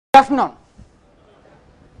afternoon.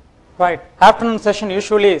 Right. Afternoon session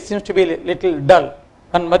usually seems to be little dull.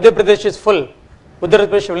 And Madhya Pradesh is full. Uttar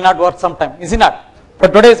Pradesh will not work sometime. Is it not?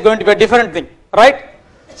 But today is going to be a different thing. Right?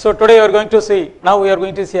 So today we are going to see, now we are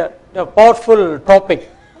going to see a powerful topic.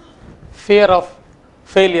 Fear of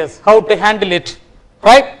failures. How to handle it.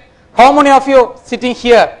 Right? How many of you sitting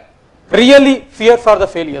here really fear for the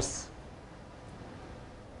failures?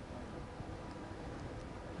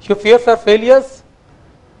 You fear for failures?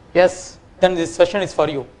 Yes, then this session is for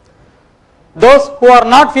you. Those who are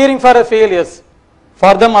not fearing for the failures,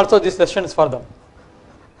 for them also this session is for them.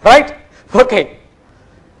 Right? Okay.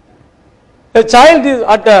 A child is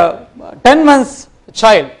at 10 months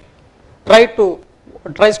child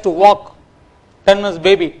tries to walk. 10 months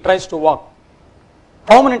baby tries to walk.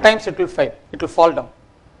 How many times it will fail? It will fall down.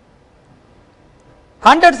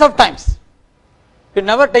 Hundreds of times. You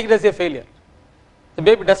never take it as a failure. The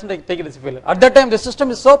baby doesn't take it as a failure. At that time the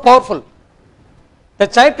system is so powerful. The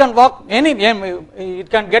child can walk it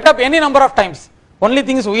can get up any number of times. Only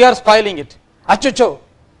thing is we are spoiling it. Achucho.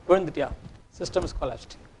 System is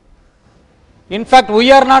collapsed. In fact,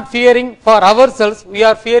 we are not fearing for ourselves, we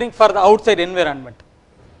are fearing for the outside environment.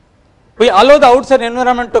 We allow the outside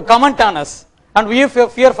environment to comment on us and we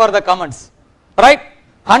fear for the comments. Right?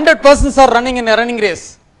 100 persons are running in a running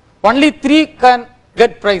race. Only 3 can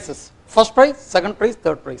get prizes. First prize, second prize,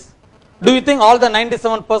 third prize. Do you think all the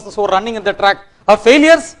 97 persons who are running in the track are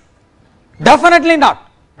failures? Definitely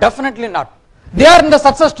not. Definitely not. They are in the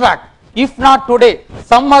success track. If not today,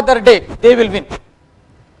 some other day they will win.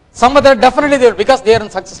 Some other definitely they will, because they are in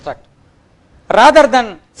success track. Rather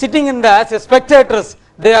than sitting in as a spectators,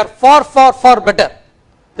 they are far better.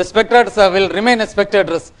 The spectators will remain as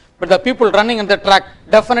spectators, but the people running in the track,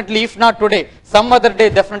 definitely if not today, some other day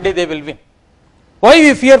definitely they will win. Why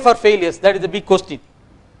we fear for failures? That is the big question.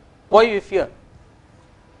 Why we fear?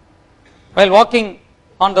 While walking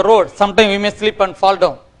on the road, sometimes we may slip and fall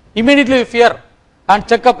down. Immediately we fear and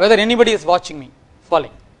check up whether anybody is watching me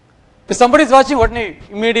falling. If somebody is watching,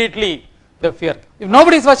 immediately the fear. If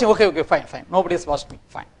nobody is watching, okay, fine. Nobody has watched me,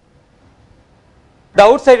 fine. The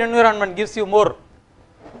outside environment gives you more.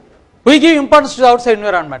 We give importance to the outside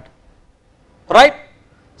environment. Right?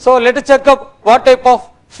 So let us check up what type of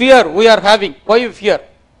fear we are having. Why we fear?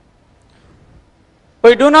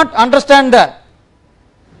 We do not understand the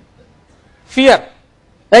fear.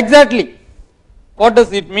 Exactly. What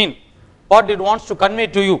does it mean? What it wants to convey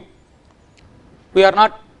to you? We are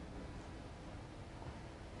not.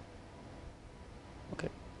 Okay.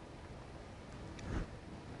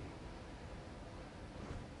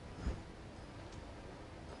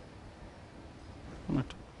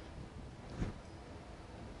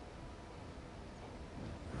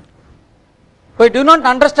 We do not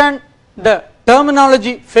understand the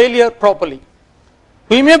terminology failure properly.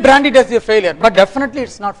 We may brand it as a failure, but definitely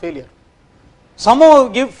it's not failure. Somehow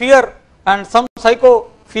give fear and some psychology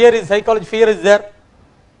fear is there.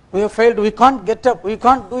 We have failed, we can't get up, we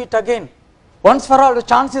can't do it again. Once for all, the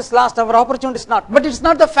chance is lost, our opportunity is not. But it's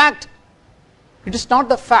not the fact. It is not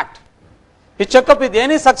the fact. You check up with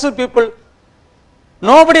any successful people,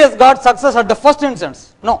 nobody has got success at the first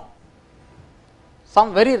instance. No.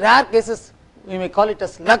 Some very rare cases, we may call it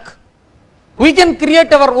as luck. We can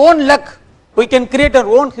create our own luck. We can create our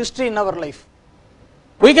own history in our life.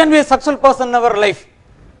 We can be a successful person in our life.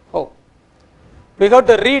 Oh, we got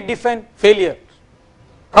to redefine failure.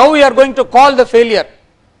 How we are going to call the failure,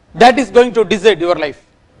 that is going to decide your life.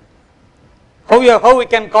 How we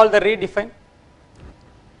can call the redefine?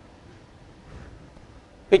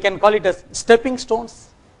 We can call it as stepping stones.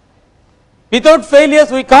 Without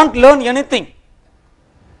failures, we can't learn anything.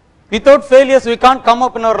 Without failures, we can't come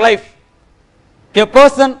up in our life. A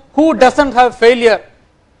person who doesn't have failure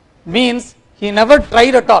means he never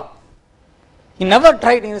tried at all. He never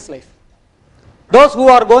tried in his life. Those who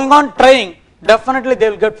are going on trying, definitely they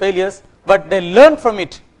will get failures, but they learn from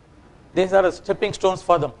it. These are stepping stones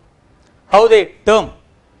for them. How they term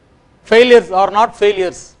failures are not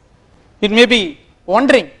failures. It may be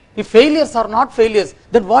wondering, if failures are not failures,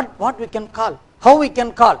 then what we can call? How we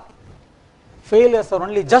can call? Failures are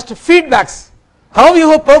only just feedbacks. How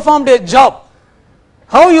you have performed a job.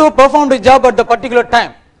 How you have performed a job at the particular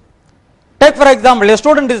time. Take for example, a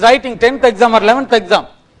student is writing 10th exam or 11th exam.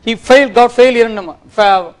 He got failure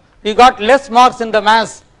he got less marks in the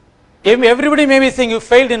maths. Everybody may be saying you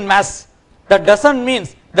failed in maths. That doesn't mean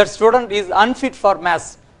that student is unfit for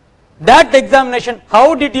maths. That examination,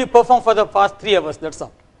 how did you perform for the past 3 hours? That's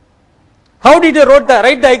all. How did you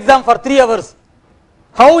write the exam for 3 hours?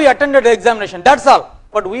 How you attended the examination? That's all.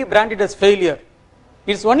 But we brand it as failure.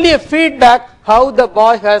 It's only a feedback how the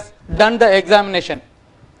boy has done the examination.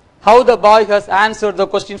 how the boy has answered the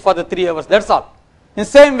question for the 3 hours. That's all. In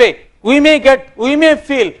same way, we may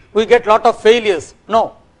feel we get lot of failures.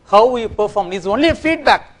 No, how we perform is only a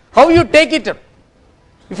feedback. How you take it.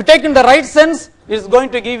 If you take in the right sense, it is going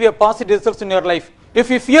to give you a positive results in your life. If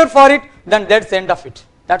you fear for it, then that's the end of it.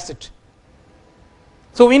 That's it.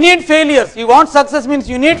 So we need failures. You want success means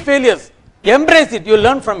you need failures. Embrace it. You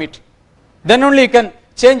learn from it. Then only you can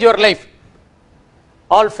change your life.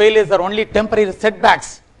 All failures are only temporary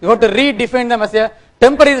setbacks. You have to redefine them as a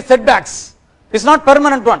temporary setbacks. It's not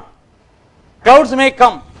permanent one. Clouds may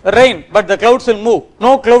come, rain, but the clouds will move.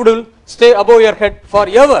 No cloud will stay above your head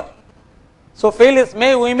forever. So failures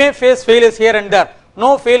we may face failures here and there.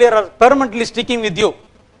 No failure are permanently sticking with you.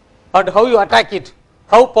 But how you attack it,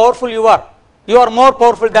 how powerful you are. You are more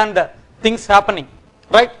powerful than the things happening.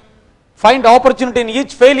 Right? Find opportunity in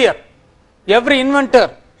each failure. Every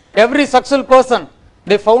inventor, every successful person,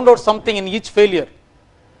 they found out something in each failure.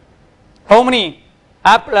 How many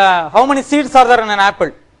seeds are there in an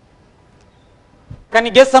apple? Can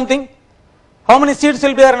you guess something? How many seeds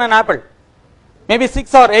will be there in an apple? Maybe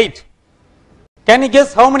 6 or 8. Can you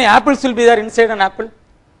guess how many apples will be there inside an apple?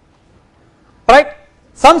 Right?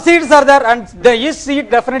 Some seeds are there, and each seed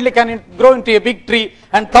definitely can grow into a big tree,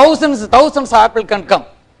 and thousands of apples can come.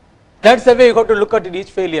 That's the way you have to look at it,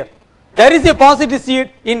 each failure. There is a positive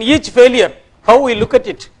seed in each failure. How we look at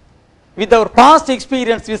it. With our past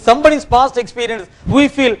experience, with somebody's past experience, we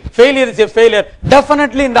feel failure is a failure.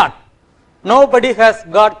 Definitely not. Nobody has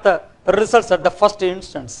got the results at the first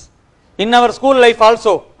instance. In our school life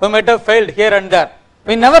also, we might have failed here and there.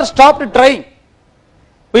 We never stopped trying.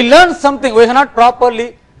 We learned something. We are not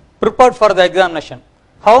properly prepared for the examination.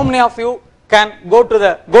 How many of you can go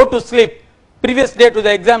to sleep previous day to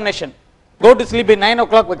the examination? Go to sleep at 9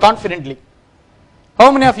 o'clock confidently.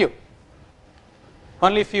 How many of you?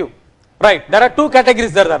 Only few. Right. There are 2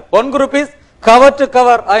 categories there. One group is cover to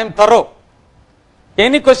cover, I am thorough.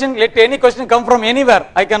 Any question, let any question come from anywhere,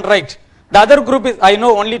 I can write. The other group is, I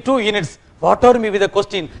know only 2 units. Whatever may be the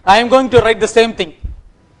question, I am going to write the same thing.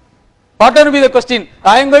 Whatever be the question,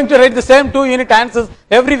 I am going to write the same 2-unit answers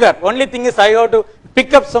everywhere. Only thing is, I have to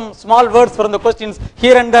pick up some small words from the questions.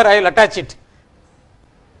 Here and there, I will attach it.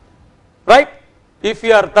 Right? If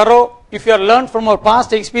you are thorough, if you are learned from our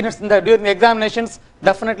past experience during the examinations,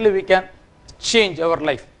 definitely we can change our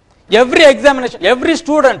life. Every examination, every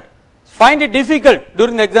student find it difficult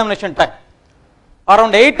during the examination time.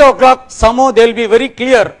 Around 8 o'clock, somehow they will be very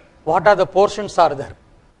clear what are the portions are there.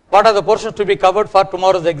 What are the portions to be covered for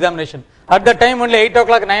tomorrow's examination. At the time only 8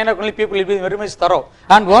 o'clock, 9 o'clock, only people will be very much thorough.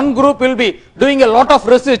 And one group will be doing a lot of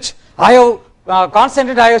research. I have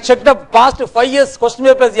concentrated, I have checked up past 5 years question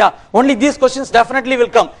papers. Yeah, only these questions definitely will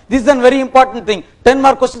come. This is a very important thing. 10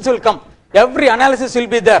 more questions will come. Every analysis will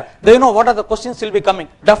be there. They know what are the questions will be coming.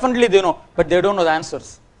 Definitely they know, but they don't know the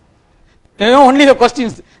answers. They know only the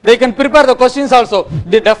questions. They can prepare the questions also.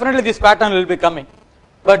 Definitely this pattern will be coming.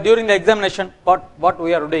 But during the examination, what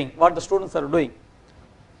we are doing, what the students are doing,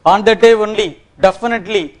 on that day only,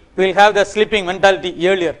 definitely we will have the sleeping mentality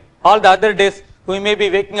earlier. All the other days, we may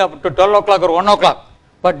be waking up to 12 o'clock or 1 o'clock.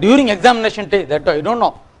 But during examination day, that I don't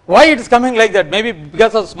know why it is coming like that. Maybe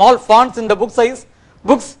because of small fonts in the book size.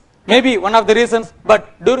 Books may be one of the reasons.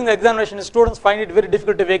 But during the examination, students find it very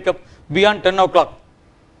difficult to wake up beyond 10 o'clock.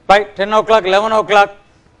 Right? 10 o'clock, 11 o'clock,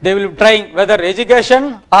 they will be trying whether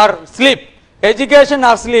education or sleep. Education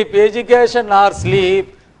or sleep, education or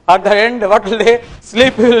sleep. At the end, what will they?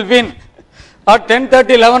 Sleep will win. At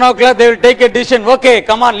 10:30, 11 o'clock, they will take a decision. Okay,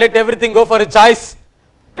 come on, let everything go for a choice.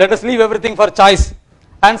 Let us leave everything for choice.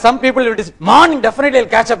 And some people, it is morning, definitely I will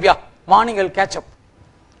catch up. Yeah, morning I will catch up.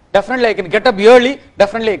 Definitely I can get up early,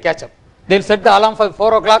 definitely I catch up. They will set the alarm for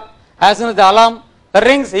 4 o'clock. As soon as the alarm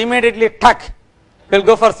rings, immediately tuck. They will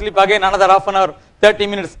go for sleep again, another half an hour, 30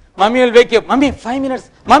 minutes. Mommy will wake you up. Mommy, 5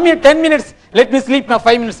 minutes. Mommy, 10 minutes. Let me sleep now,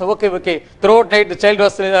 5 minutes. Okay. Throughout night, the child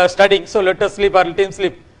was studying, so let us sleep or let him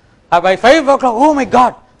sleep. By 5 o'clock, oh my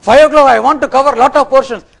God, 5 o'clock, I want to cover lot of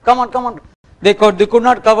portions. Come on. They could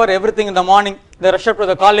not cover everything in the morning. They rush up to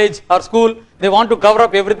the college or school. They want to cover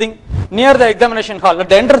up everything near the examination hall. At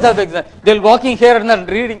the entrance of the exam, they will walking here and then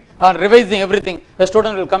reading or revising everything. The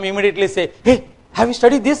student will come immediately say, hey, have you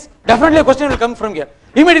studied this? Definitely a question will come from here.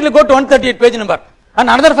 Immediately go to 138 page number. And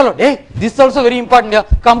another fellow, hey, this is also very important. Yeah.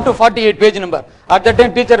 Come to 48 page number. At that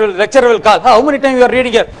time, lecturer will call. How many times you are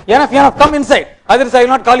reading here? Enough, come inside. Otherwise, I will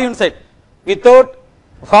not call you inside.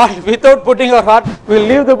 Without putting your heart, we will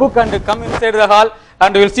leave the book and come inside the hall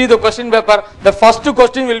and we will see the question paper. The first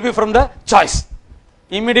question will be from the choice.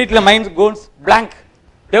 Immediately, mind goes blank.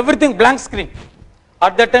 Everything blank screen.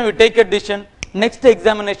 At that time, we take a decision. Next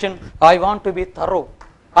examination, I want to be thorough.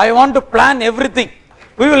 I want to plan everything.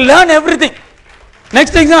 We will learn everything.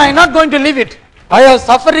 Next exam, I am not going to leave it. I was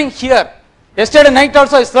suffering here. Yesterday night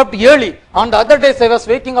also I slept early. On the other days I was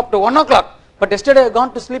waking up to 1 o'clock. But yesterday I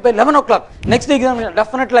gone to sleep by 11 o'clock. Next exam,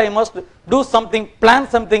 definitely I must do something, plan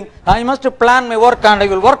something. I must plan my work and I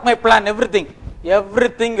will work my plan, everything.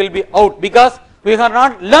 Everything will be out because we have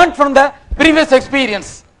not learned from the previous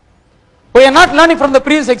experience. We are not learning from the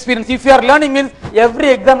previous experience. If you are learning means every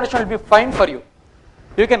examination will be fine for you.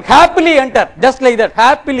 You can happily enter, just like that,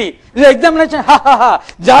 happily. The examination, ha ha ha,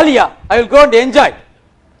 jaliya, I will go and enjoy.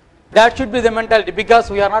 That should be the mentality because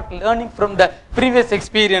we are not learning from the previous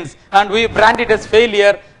experience and we brand it as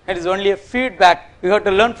failure. It is only a feedback. We have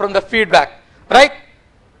to learn from the feedback, right?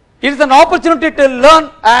 It is an opportunity to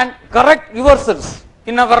learn and correct yourselves.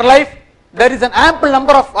 In our life, there is an ample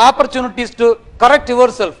number of opportunities to correct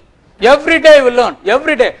yourself. Every day I will learn,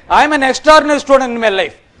 every day. I am an extraordinary student in my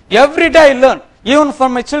life. Every day I learn, even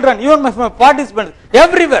from my children, even from my participants,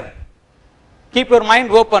 everywhere. Keep your mind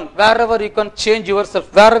open, wherever you can change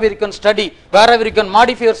yourself, wherever you can study, wherever you can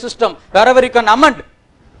modify your system, wherever you can amend.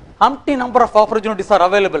 Empty number of opportunities are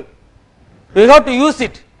available. You have to use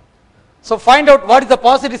it. So find out what is the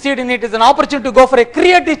positive seed in it. Is an opportunity to go for a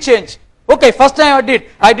creative change. Okay, first time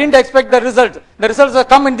I didn't expect the results. The results have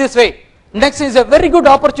come in this way. Next is a very good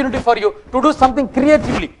opportunity for you to do something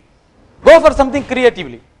creatively. Go for something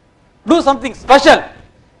creatively. Do something special.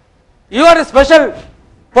 You are a special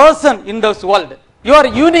person in this world. You are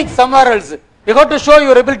unique somewhere else. You have to show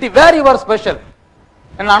your ability where you are special.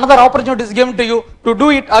 And another opportunity is given to you to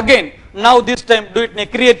do it again. Now this time do it in a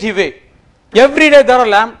creative way. Every day there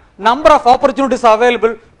are number of opportunities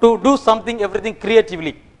available to do something, everything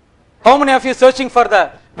creatively. How many of you searching for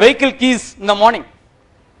the vehicle keys in the morning?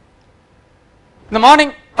 In the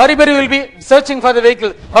morning, everybody will be searching for the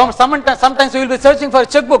vehicle. Sometimes we will be searching for a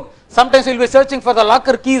checkbook. Sometimes we will be searching for the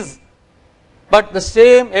locker keys. But the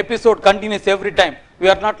same episode continues every time. We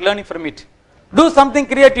are not learning from it. Do something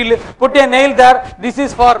creatively. Put a nail there. This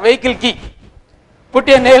is for vehicle key. Put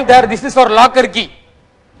a nail there. This is for locker key.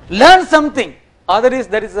 Learn something. What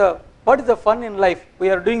is the fun in life? We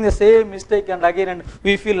are doing the same mistake and again and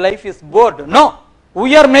we feel life is bored. No.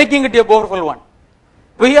 We are making it a powerful one.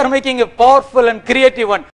 We are making a powerful and creative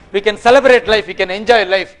one. We can celebrate life. We can enjoy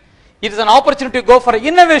life. It is an opportunity to go for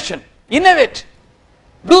innovation. Innovate.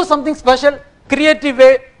 Do something special, creative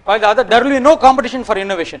way. There will be no competition for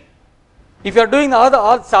innovation. If you are doing what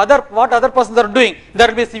other persons are doing, there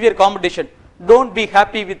will be severe competition. Don't be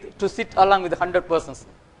happy to sit along with 100 persons.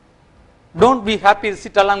 Don't be happy to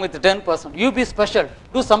sit along with 10%. You be special.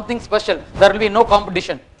 Do something special. There will be no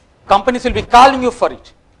competition. Companies will be calling you for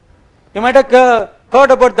it. You might have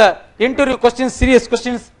heard about the interview questions, serious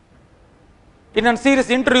questions. In a serious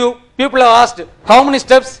interview, people have asked, how many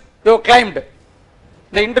steps you have climbed?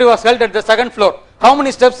 The interview was held at the 2nd floor. How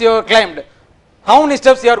many steps you have climbed? How many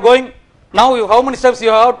steps you are going? Now, how many steps you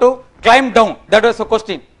have to climb down? That was the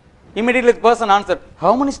question. Immediately the person answered,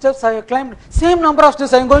 how many steps I have climbed? Same number of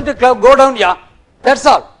steps I am going to go down, yeah. That's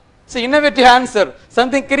all. So, innovative answer,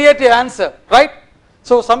 something creative answer, right?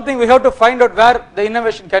 So, something we have to find out where the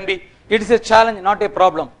innovation can be. It is a challenge, not a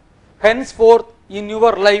problem. Henceforth, in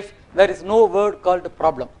your life, there is no word called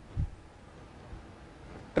problem.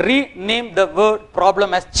 Rename the word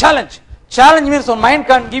problem as challenge. Challenge means your mind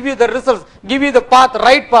can give you the results, give you the path,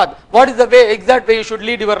 right path. What is the way, exact way you should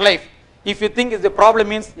lead your life? If you think is the problem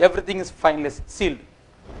means everything is fineless, sealed.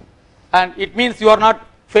 And it means you are not,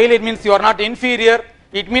 failure means you are not inferior.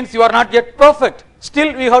 It means you are not yet perfect.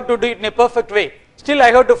 Still we have to do it in a perfect way. Still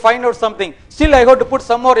I have to find out something. Still I have to put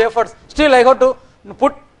some more efforts. Still I have to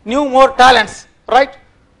put more talents, right?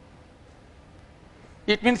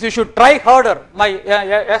 It means you should try harder. My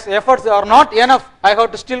efforts are not enough. I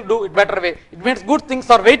have to still do it better way. It means good things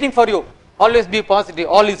are waiting for you. Always be positive.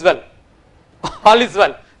 All is well. All is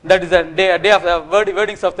well. That is a day of the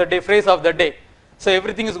wordings of the day, phrase of the day. So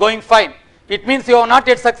everything is going fine. It means you have not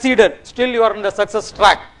yet succeeded. Still you are on the success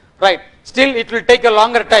track, right? Still it will take a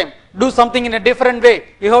longer time. Do something in a different way.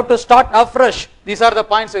 You have to start afresh. These are the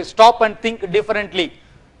points. So stop and think differently.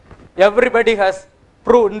 Everybody has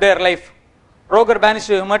proved in their life. Roger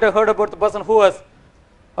Bannister, you might have heard about the person who has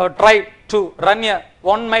tried to run a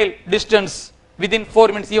 1 mile distance within 4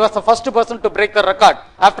 minutes. He was the first person to break the record.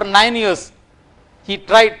 After 9 years, he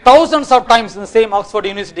tried thousands of times in the same Oxford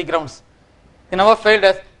University grounds. He never failed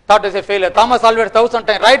as thought as a failure. Thomas Alva 1,000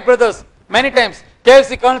 times. Wright brothers many times.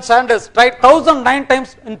 KFC Colonel Sanders tried 1,009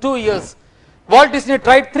 times in 2 years. Walt Disney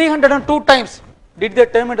tried 302 times. Did they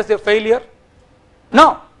term it as a failure?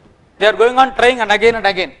 No. They are going on trying and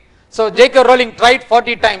again. So J.K. Rowling tried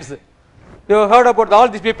 40 times. You have heard about all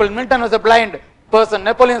these people. Milton was a blind. person.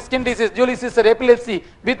 Napoleon skin disease, Julius Caesar epilepsy,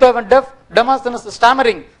 Beethoven deaf, Demosthenes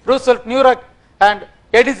stammering, Roosevelt neurot, and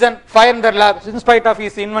Edison fire in their labs. In spite of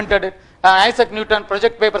his invented it, Isaac Newton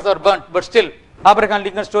project papers are burnt, but still Abraham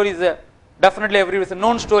Lincoln story is definitely everywhere is a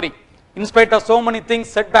known story. In spite of so many things,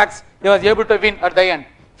 setbacks, he was able to win at the end.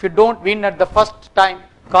 If you don't win at the first time,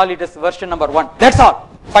 call it as version number 1. That's all.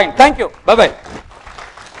 Fine. Thank you. Bye bye.